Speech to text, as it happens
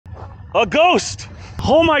A ghost!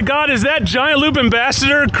 Oh my God, is that Giant Loop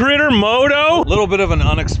Ambassador Critter Moto? A little bit of an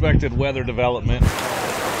unexpected weather development.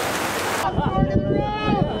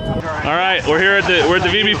 All right, we're here at the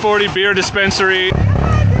VB40 beer dispensary.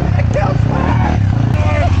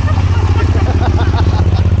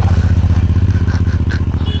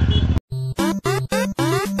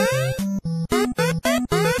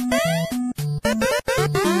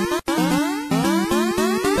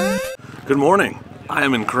 Good morning. I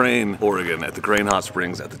am in Crane, Oregon at the Crane Hot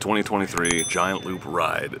Springs at the 2023 Giant Loop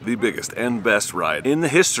Ride, the biggest and best ride in the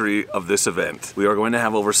history of this event. We are going to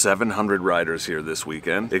have over 700 riders here this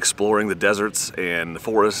weekend, exploring the deserts and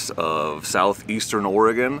forests of southeastern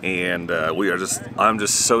Oregon, and I'm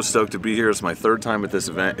just so stoked to be here. It's my third time at this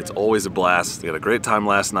event. It's always a blast. We had a great time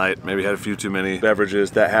last night, maybe had a few too many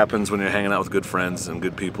beverages. That happens when you're hanging out with good friends and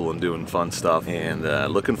good people and doing fun stuff, and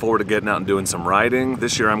looking forward to getting out and doing some riding.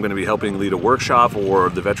 This year I'm going to be helping lead a workshop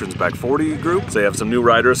for the Veterans Back 40 group. They have some new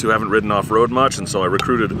riders who haven't ridden off-road much, and so I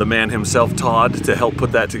recruited the man himself, Todd, to help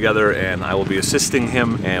put that together, and I will be assisting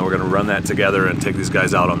him, and we're gonna run that together and take these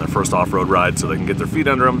guys out on their first off-road ride so they can get their feet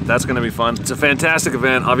under them. That's gonna be fun. It's a fantastic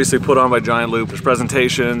event, obviously put on by Giant Loop. There's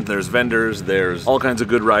presentation, there's vendors, there's all kinds of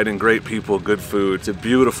good riding, great people, good food. It's a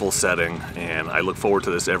beautiful setting, and I look forward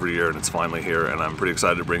to this every year, and it's finally here, and I'm pretty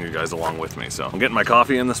excited to bring you guys along with me. So I'm getting my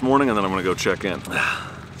coffee in this morning, and then I'm gonna go check in.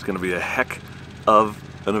 It's gonna be a heck of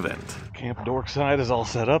an event. Camp Dork side is all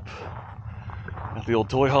set up at the old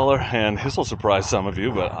toy hauler, and this will surprise some of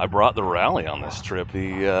you, but I brought the Rally on this trip.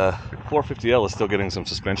 The 450L is still getting some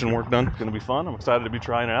suspension work done. It's gonna be fun. I'm excited to be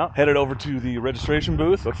trying it out. Headed over to the registration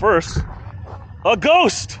booth, but first, a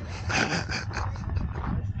ghost!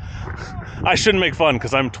 I shouldn't make fun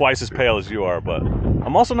because I'm twice as pale as you are, but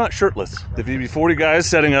I'm also not shirtless. The VB40 guys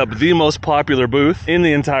setting up the most popular booth in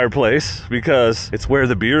the entire place because it's where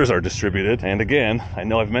the beers are distributed. And again, I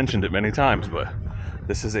know I've mentioned it many times, but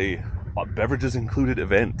this is a beverages included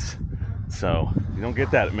event. So you don't get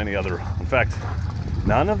that at many other, in fact,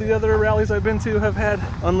 none of the other rallies I've been to have had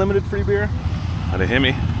unlimited free beer. Not a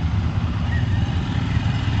Hemi.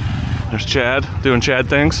 There's Chad doing Chad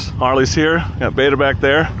things. Harley's here, got Beta back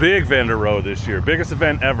there. Big vendor row this year, biggest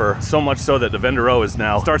event ever. So much so that the vendor row is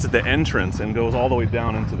now, starts at the entrance and goes all the way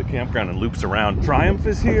down into the campground and loops around. Triumph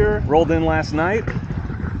is here, rolled in last night.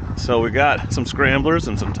 So we got some Scramblers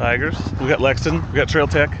and some Tigers. We got Lexington, we got Trail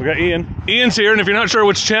Tech, we got Ian. Ian's here, and if you're not sure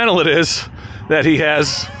which channel it is that he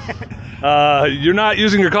has, you're not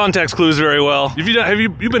using your context clues very well. Have you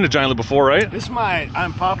been to Giant Loop before, right?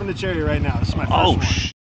 I'm popping the cherry right now. This is my first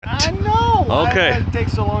one. I know! Okay. Why did it take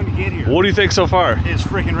so long to get here? What do you think so far? It's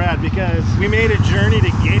freaking rad because we made a journey to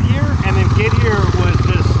get here, and then get here was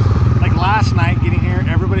just, like last night getting here,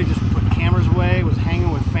 everybody just put cameras away, it was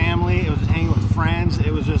hanging with family, it was just hanging with friends,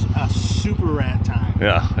 it was just a super rad time.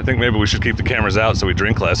 Yeah, I think maybe we should keep the cameras out so we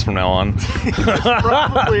drink less from now on. It's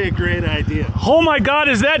probably a great idea. Oh my God,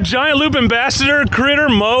 is that Giant Loop Ambassador Critter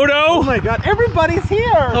Moto? Oh my God, everybody's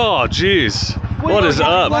here! Oh geez, what is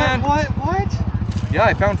up? What? Yeah,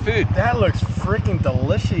 I found food. That looks freaking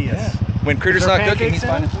delicious. Yeah. When Critter's not cooking, he's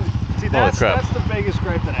finding food. See, that's the biggest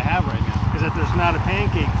gripe that I have right now, is that there's not a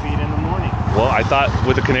pancake feed in the morning. Well, I thought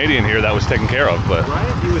with the Canadian here that was taken care of, but...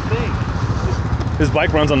 Right? You would think. His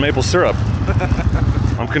bike runs on maple syrup.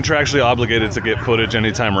 I'm contractually obligated to get footage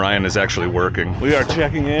anytime Ryan is actually working. We are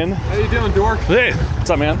checking in. How you doing, Dork? Hey, what's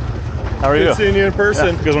up, man? How are you? Good seeing you in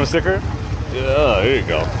person. Yeah. You guys want a sticker? Yeah, there you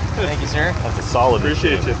go. Thank you, sir. That's a solid.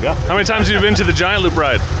 Appreciate you. Yeah. How many times have you been to the Giant Loop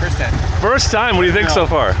ride? First time. First time? What do you think so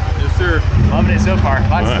far? Yes, sir. Loving it so far.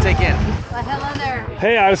 Lots to take in. Well, hello there.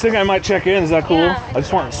 Hey, I was thinking I might check in. Is that cool? Yeah. I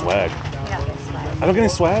just want swag. Yeah, that's fine. I don't get any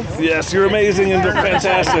swag? Yes, you're amazing and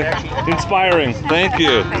fantastic. Inspiring. Thank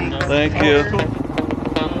you. Thank you.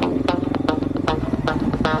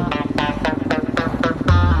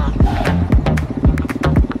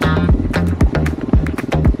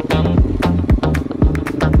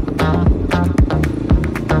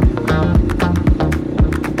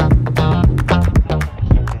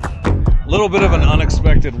 Little bit of an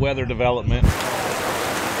unexpected weather development.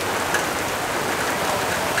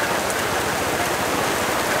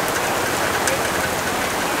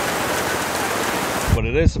 But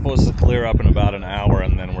it is supposed to clear up in about an hour,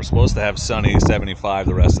 and then we're supposed to have sunny 75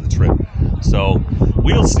 the rest of the trip. So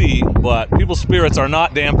we'll see, but people's spirits are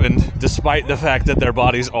not dampened despite the fact that their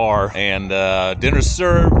bodies are. And dinner's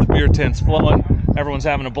served, the beer tent's flowing, everyone's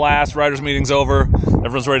having a blast, riders meeting's over,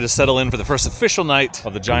 everyone's ready to settle in for the first official night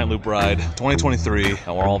of the Giant Loop Ride 2023,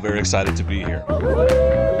 and we're all very excited to be here.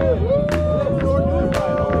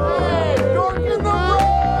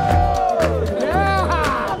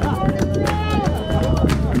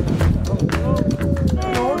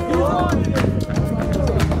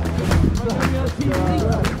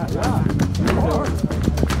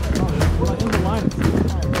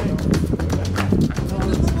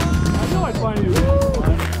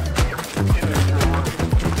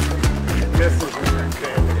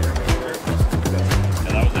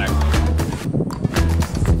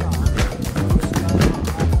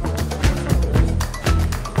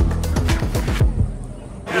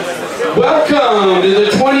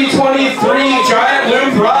 2023 Giant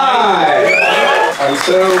Loop Ride. I'm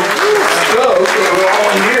so stoked that we're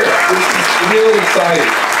all here. This is really exciting.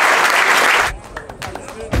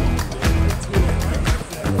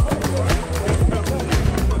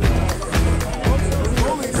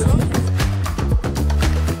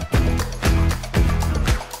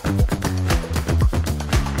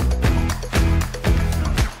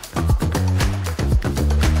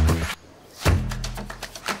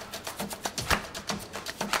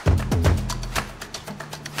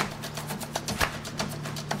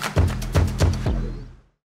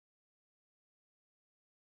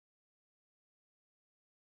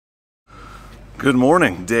 Good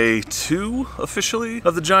morning. Day 2 officially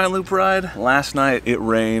of the Giant Loop Ride. Last night it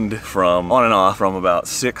rained from on and off from about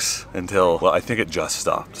 6 until, well, I think it just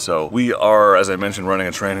stopped. So we are, as I mentioned, running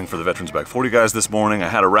a training for the Veterans Back 40 guys this morning. I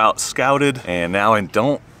had a route scouted and now I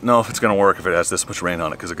don't know if it's gonna work if it has this much rain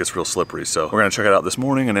on it because it gets real slippery. So we're gonna check it out this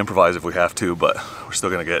morning and improvise if we have to, but we're still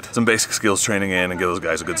gonna get some basic skills training in and give those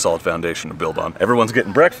guys a good solid foundation to build on. Everyone's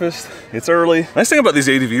getting breakfast. It's early. Nice thing about these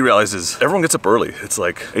ADV rallies is everyone gets up early. It's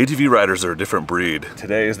like ADV riders are a different breed.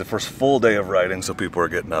 Today is the first full day of riding, so people are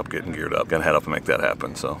getting up, getting geared up. Gonna head up and make that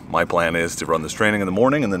happen. So my plan is to run this training in the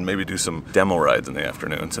morning and then maybe do some demo rides in the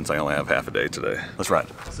afternoon since I only have half a day today. Let's ride.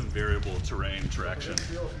 Some variable terrain traction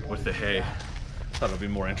with the hay. Thought it would be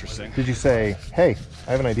more interesting. Did you say, hey,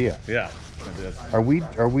 I have an idea? Yeah, I did. Are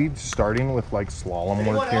we starting with like slalom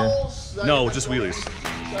work here? No, just wheelies.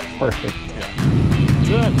 Perfect. Yeah.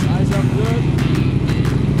 Good, eyes up good.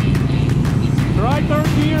 Try third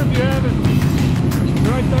gear if you haven't.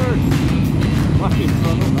 Try third. Watch it,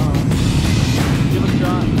 brother. Give it a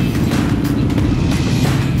shot.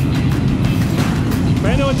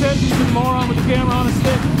 Pay no attention to the moron with the camera on a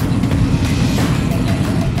stick.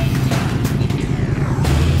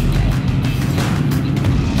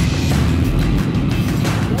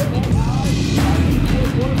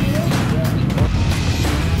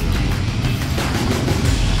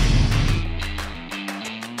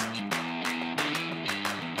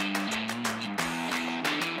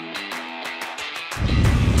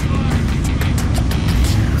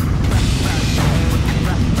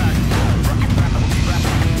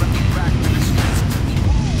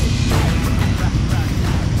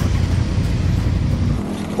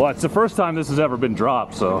 Well, it's the first time this has ever been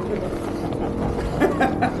dropped, so.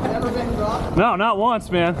 Never been dropped? No, not once,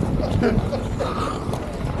 man.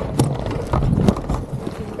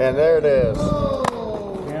 And there it is.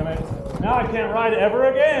 Damn it. Now I can't ride ever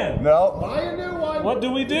again. No. Buy a new one. What do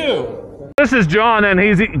we do? This is John, and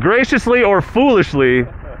he's graciously or foolishly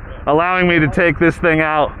allowing me to take this thing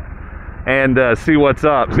out and see what's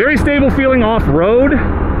up. Very stable feeling off-road,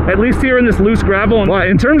 at least here in this loose gravel. And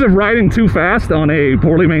in terms of riding too fast on a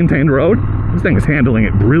poorly maintained road, this thing is handling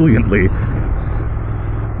it brilliantly.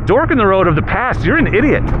 Dork in the road of the past, you're an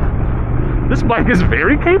idiot. This bike is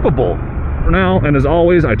very capable. For now, and as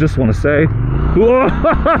always, I just want to say, whoa!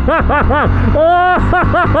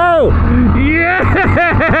 Oh, yeah!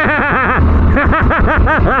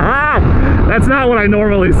 That's not what I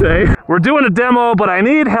normally say. We're doing a demo, but I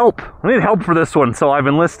need help. I need help for this one, so I've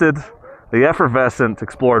enlisted the effervescent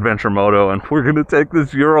Explore Adventure Moto, and we're gonna take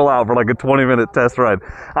this Ural out for like a 20-minute test ride.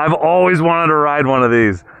 I've always wanted to ride one of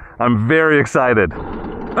these. I'm very excited.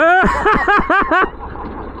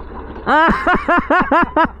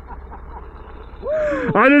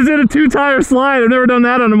 I just did a 2-tire slide. I've never done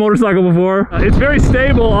that on a motorcycle before. It's very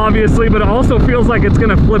stable, obviously, but it also feels like it's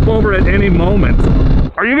gonna flip over at any moment.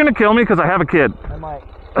 Are you gonna kill me? Because I have a kid. I might.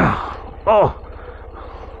 Oh.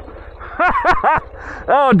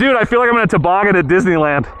 Oh, dude, I feel like I'm in a toboggan at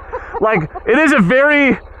Disneyland. Like, it is a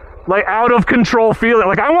very, like, out of control feeling.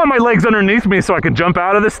 Like, I want my legs underneath me so I can jump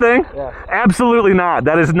out of this thing. Yeah. Absolutely not.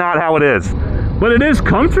 That is not how it is. But it is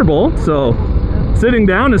comfortable, so sitting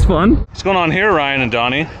down is fun. What's going on here, Ryan and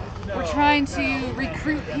Donnie? We're trying to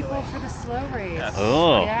recruit people for the slow race.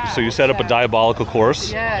 Oh, yeah, so you set up a diabolical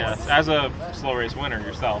course? Yes. As a slow race winner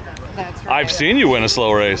yourself. That's right. I've seen you win a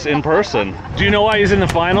slow race in person. Do you know why he's in the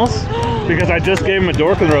finals? Because I just gave him a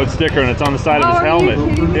Dork on the Road sticker and it's on the side of his helmet.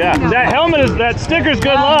 Yeah, that helmet is, that sticker's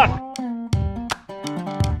good luck.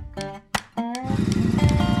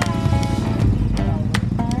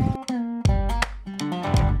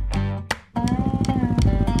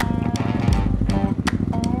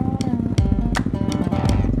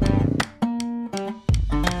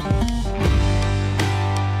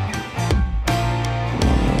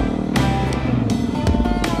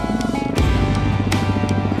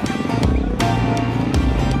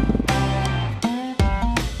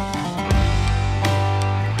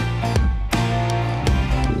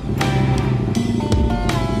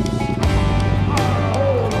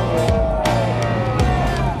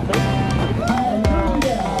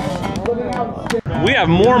 have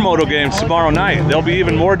more moto games tomorrow night. They'll be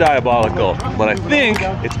even more diabolical. But I think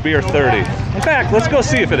it's beer 30. In fact, let's go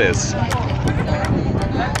see if it is.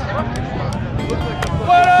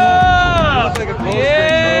 What up?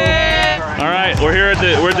 Yeah! All right, we're here at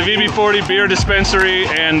the VB40 beer dispensary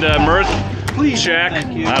and Mirth Shack.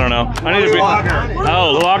 I don't know. I need to be.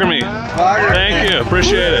 Oh, the lager meat. Thank you.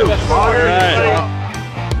 Appreciate it. All right.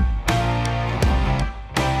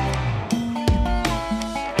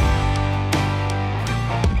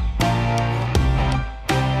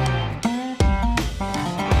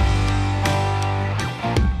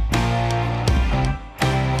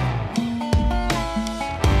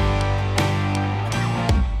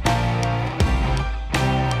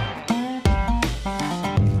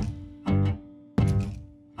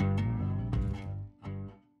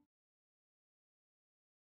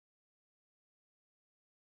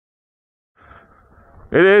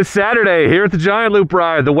 It is Saturday here at the Giant Loop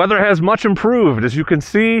Ride. The weather has much improved, as you can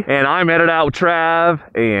see, and I'm headed out with Trav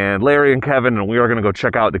and Larry and Kevin, and we are gonna go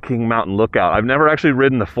check out the King Mountain Lookout. I've never actually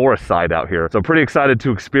ridden the forest side out here, so I'm pretty excited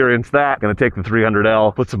to experience that. Gonna take the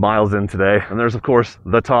 300L, put some miles in today. And there's, of course,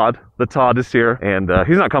 the Todd. The Todd is here, and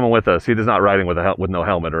he's not coming with us. He is not riding with no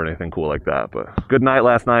helmet or anything cool like that, but good night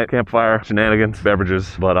last night. Campfire, shenanigans,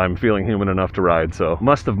 beverages, but I'm feeling human enough to ride, so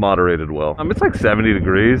must have moderated well. It's like 70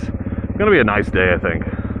 degrees. It's gonna be a nice day, I think.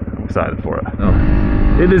 I'm excited for it.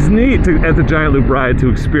 It is neat at the Giant Loop Ride to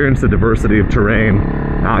experience the diversity of terrain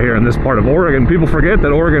out here in this part of Oregon. People forget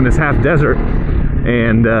that Oregon is half desert,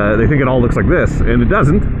 and they think it all looks like this, and it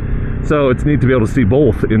doesn't. So it's neat to be able to see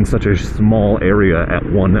both in such a small area at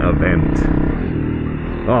one event.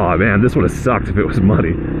 Oh man, this would have sucked if it was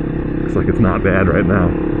muddy. Looks like it's not bad right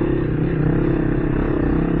now.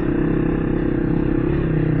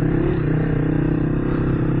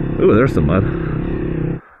 Ooh, there's some mud.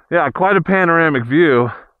 Yeah, quite a panoramic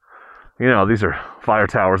view. You know, these are fire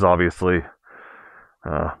towers, obviously.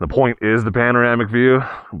 The point is the panoramic view,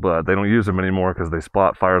 but they don't use them anymore because they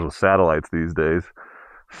spot fires with satellites these days.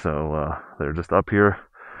 So they're just up here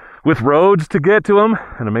with roads to get to them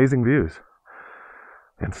and amazing views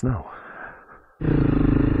and snow.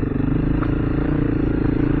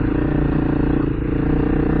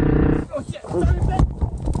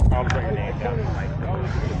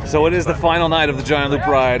 So it is the final night of the Giant Loop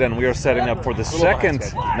Ride, and we are setting up for the second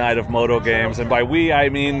night of moto games. And by we, I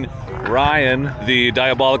mean Ryan, the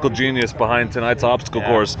diabolical genius behind tonight's obstacle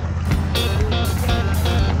course.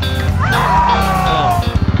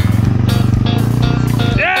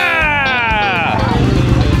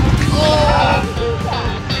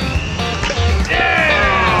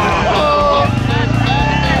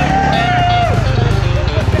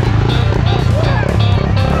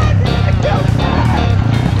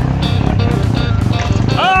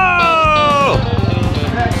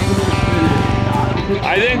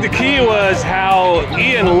 I think the key was how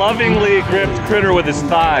Ian lovingly gripped Critter with his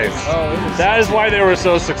thighs. That is why they were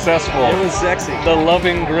so successful. It was sexy. The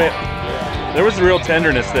loving grip. There was real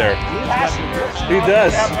tenderness there. He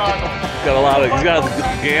does. He's got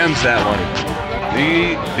gams that one.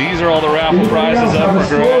 These are all the raffle prizes up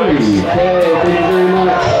for grabs. Thank you very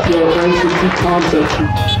much. Thanks for the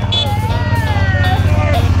concept.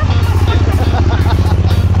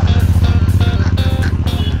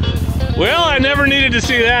 Well, I never needed to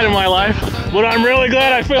see that in my life, but I'm really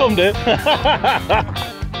glad I filmed it.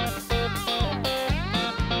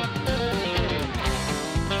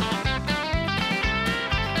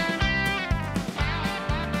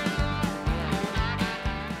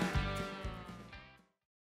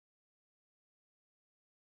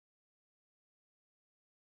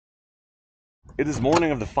 It is morning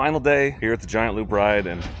of the final day here at the Giant Loop Ride,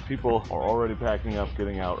 and people are already packing up,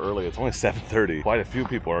 getting out early. It's only 7:30. Quite a few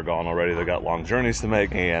people are gone already. They got long journeys to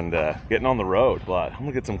make and getting on the road. But I'm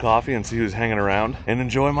gonna get some coffee and see who's hanging around and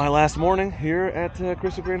enjoy my last morning here at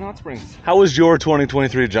Crystal Green Hot Springs. How was your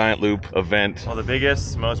 2023 Giant Loop event? Well, the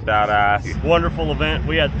biggest, most badass. Wonderful event.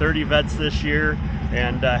 We had 30 vets this year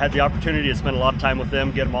and had the opportunity to spend a lot of time with them,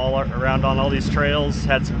 get them all around on all these trails,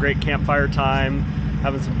 had some great campfire time,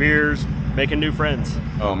 having some beers, making new friends.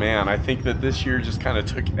 Oh man, I think that this year just kind of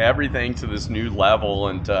took everything to this new level,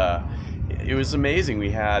 and it was amazing. We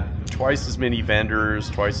had twice as many vendors,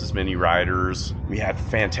 twice as many riders. We had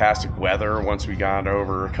fantastic weather once we got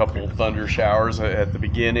over a couple thunder showers at the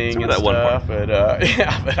beginning and stuff. But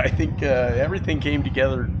yeah, but I think everything came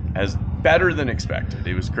together as better than expected.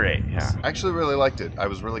 It was great. Yeah. I actually really liked it. I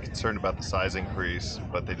was really concerned about the size increase,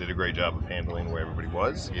 but they did a great job of handling where everybody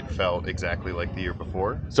was. It felt exactly like the year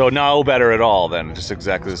before. So no better at all then, just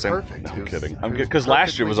exactly the same? Perfect. No, I'm kidding. Because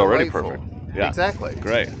last year was already perfect. Yeah. Exactly.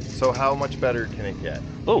 Great. So how much better can it get?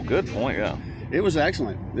 Oh, good point, yeah. It was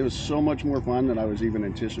excellent. It was so much more fun than I was even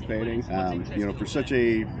anticipating. You know, for such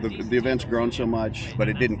the event's grown so much, but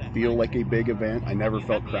it didn't feel like a big event. I never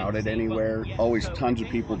felt crowded anywhere. Always tons of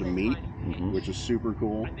people to meet, which is super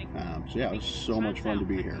cool. So yeah, it was so much fun to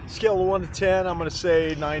be here. Scale of 1 to 10, I'm going to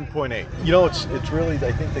say 9.8. You know, it's really,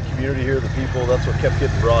 I think the community here, the people, that's what kept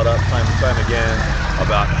getting brought up time and time again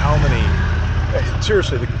about how many,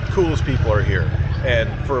 seriously, the coolest people are here. And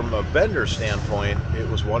from a vendor standpoint, it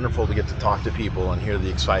was wonderful to get to talk to people and hear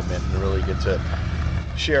the excitement and really get to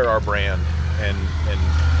share our brand and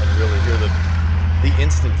really hear the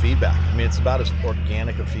instant feedback. I mean, it's about as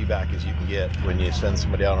organic a feedback as you can get when you send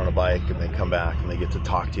somebody out on a bike and they come back and they get to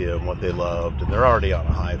talk to you and what they loved, and they're already on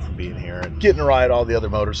a high from being here and getting to ride all the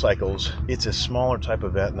other motorcycles. It's a smaller type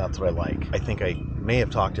of event, and that's what I like. I think I may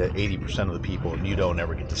have talked to 80% of the people, and you don't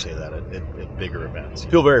ever get to say that at bigger events.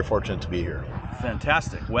 Feel very fortunate to be here.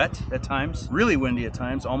 Fantastic. Wet at times, really windy at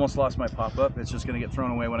times, almost lost my pop-up. It's just going to get thrown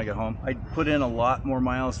away when I get home. I put in a lot more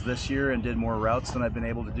miles this year and did more routes than I've been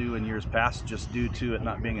able to do in years past, just due to it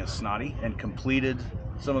not being as snotty, and completed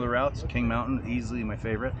some of the routes. King Mountain, easily my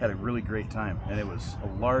favorite. Had a really great time, and it was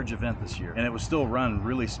a large event this year, and it was still run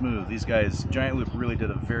really smooth. These guys, Giant Loop, really did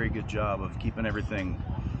a very good job of keeping everything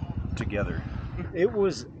together. It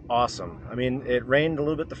was awesome. I mean, it rained a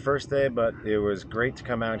little bit the first day, but it was great to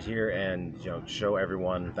come out here and, you know, show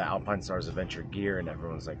everyone the Alpine Stars Adventure gear, and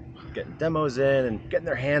everyone's like getting demos in and getting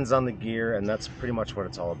their hands on the gear, and that's pretty much what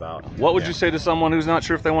it's all about. What would you say to someone who's not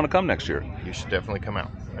sure if they want to come next year? You should definitely come out.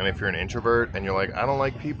 And if you're an introvert and you're like, I don't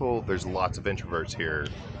like people, there's lots of introverts here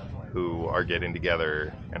who are getting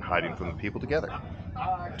together and hiding from the people together.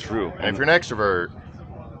 True. And if you're an extrovert,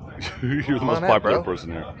 you're the most popular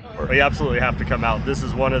person here. We absolutely have to come out. This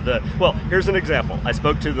is one of the, well, here's an example. I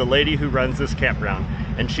spoke to the lady who runs this campground,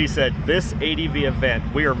 and she said this ADV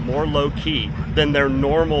event, we are more low-key than their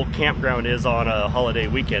normal campground is on a holiday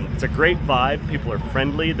weekend. It's a great vibe. People are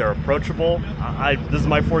friendly. They're approachable. This is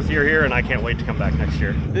my 4th year here, and I can't wait to come back next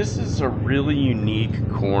year. This is a really unique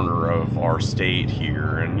corner of our state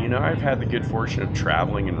here, and you know, I've had the good fortune of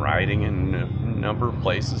traveling and riding in a number of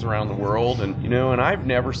places around the world, and you know, and I've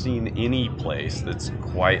never seen any place that's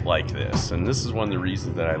quite like this. And this is one of the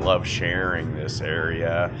reasons that I love sharing this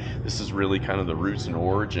area. This is really kind of the roots and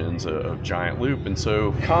origins of Giant Loop, and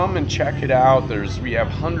so come and check it out. We have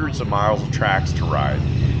hundreds of miles of tracks to ride,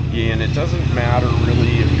 and it doesn't matter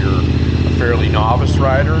really if you're a fairly novice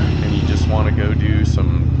rider and you just want to go do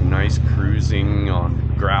some nice cruising on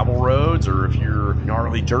gravel roads, or if you're a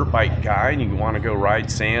gnarly dirt bike guy and you want to go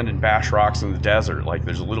ride sand and bash rocks in the desert. Like,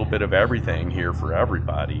 there's a little bit of everything here for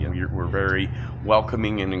everybody, and we're very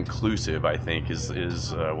welcoming and inclusive, I think,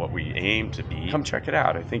 is what we aim to be. Come check it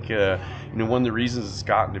out. I think you know, one of the reasons it's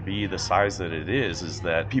gotten to be the size that it is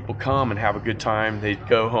that people come and have a good time. They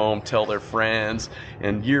go home, tell their friends,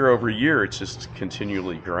 and year over year it's just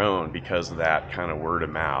continually grown because of that kind of word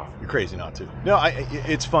of mouth. You're crazy not to. No,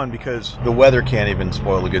 it's fun because the weather can't even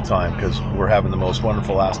spoil a good time, because we're having the most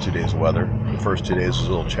wonderful last 2 days of weather. The first 2 days was a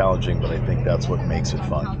little challenging, but I think that's what makes it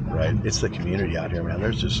fun, right? It's the community out here, man.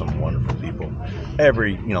 There's just some wonderful people.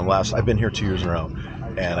 I've been here 2 years in a row,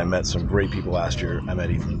 and I met some great people last year. I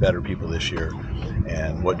met even better people this year.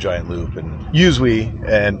 And what Giant Loop and USWE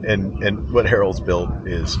and what Harold's built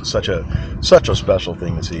is such a special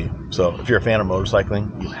thing to see. So if you're a fan of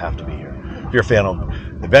motorcycling, you have to be here. If you're a fan of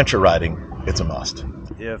adventure riding, it's a must.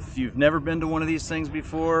 If you've never been to one of these things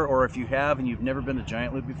before, or if you have and you've never been to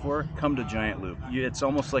Giant Loop before, come to Giant Loop. It's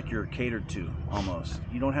almost like you're catered to, almost.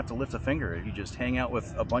 You don't have to lift a finger. You just hang out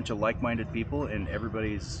with a bunch of like-minded people, and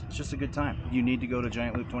it's just a good time. You need to go to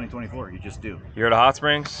Giant Loop 2024. You just do. You're at Hot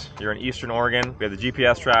Springs. You're in Eastern Oregon. We have the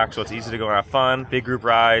GPS track, so it's easy to go and have fun. Big group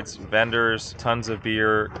rides, vendors, tons of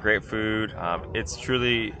beer, great food. It's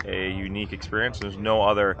truly a unique experience. There's no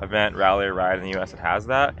other event, rally, or ride in the U.S. that has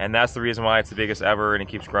that, and that's the reason why it's the biggest ever, and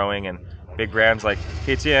it keeps growing. And big brands like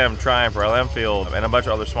KTM, Triumph, or LM Field, and a bunch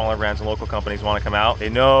of other smaller brands and local companies want to come out. They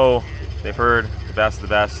know, they've heard the best of the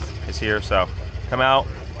best is here, so come out.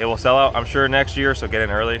 It will sell out, I'm sure, next year, so get in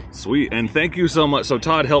early. Sweet, and thank you so much. So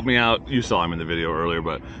Todd helped me out. You saw him in the video earlier,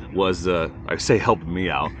 but was I say helped me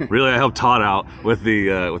out. Really, I helped Todd out with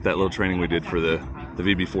the with that little training we did for the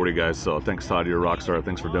VB40 guys. So thanks, Todd. You're a rock star.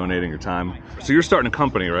 Thanks for donating your time. So you're starting a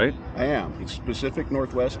company, right? I am. It's Pacific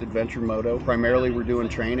Northwest Adventure Moto. Primarily, we're doing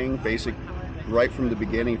training, basic. Right from the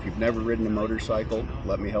beginning. If you've never ridden a motorcycle,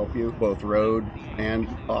 let me help you, both road and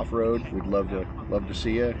off-road. We'd love to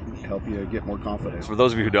see you, help you get more confidence. For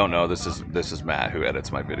those of you who don't know, this is Matt, who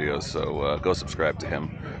edits my videos, so go subscribe to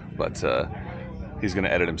him. But he's going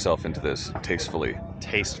to edit himself into this tastefully.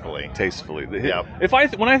 Tastefully. Yeah.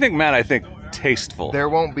 When I think Matt, I think tasteful. There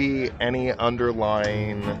won't be any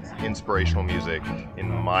underlying inspirational music in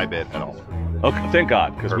my bit at all. Okay, thank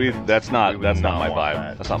God, because that's not my vibe.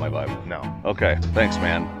 That. That's not my vibe. No. Okay, thanks,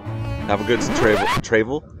 man. Have a good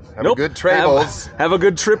travel. Have a good travels. Have a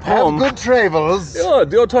good trip home. Have good travels. Yeah,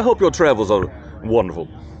 I hope your travels are wonderful.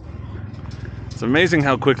 It's amazing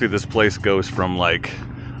how quickly this place goes from like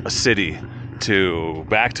a city to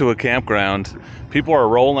back to a campground. People are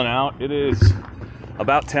rolling out. It is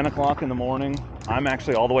about 10 o'clock in the morning. I'm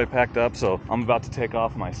actually all the way packed up, so I'm about to take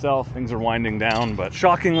off myself. Things are winding down, but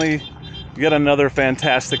shockingly, yet another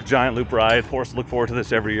fantastic giant loop ride. Of course, look forward to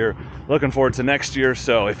this every year. Looking forward to next year.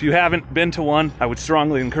 So if you haven't been to one, I would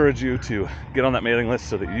strongly encourage you to get on that mailing list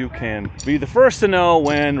so that you can be the first to know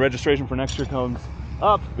when registration for next year comes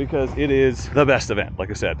up, because it is the best event. Like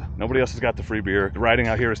I said, nobody else has got the free beer. The riding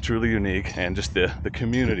out here is truly unique, and just the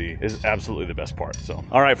community is absolutely the best part. So,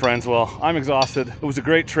 all right, friends, well, I'm exhausted. It was a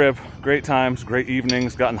great trip, great times, great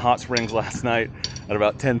evenings. Got in hot springs last night at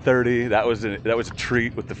about 10:30. That was a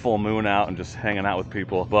treat with the full moon out and just hanging out with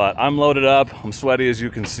people. But I'm loaded up, I'm sweaty as you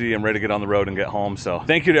can see. I'm ready to get on the road and get home. So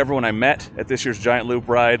thank you to everyone I met at this year's Giant Loop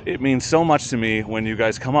Ride. It means so much to me when you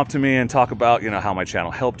guys come up to me and talk about, you know, how my channel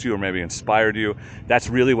helped you or maybe inspired you. That's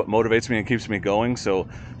really what motivates me and keeps me going. So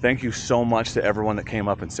thank you so much to everyone that came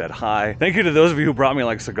up and said hi. Thank you to those of you who brought me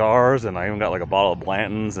like cigars, and I even got like a bottle of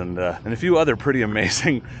Blanton's and a few other pretty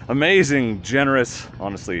amazing, generous,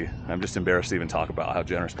 honestly, I'm just embarrassed to even talk about how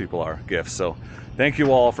generous people are, gifts. So thank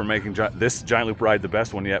you all for making this Giant Loop Ride the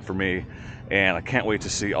best one yet for me. And I can't wait to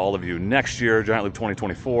see all of you next year, Giant Loop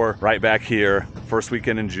 2024, right back here, first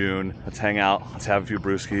weekend in June. Let's hang out, let's have a few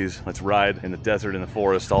brewskis, let's ride in the desert, in the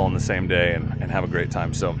forest, all on the same day, and have a great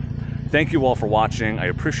time. So thank you all for watching. I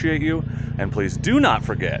appreciate you, and please do not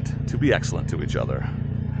forget to be excellent to each other.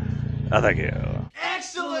 Thank you.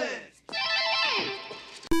 Excellent!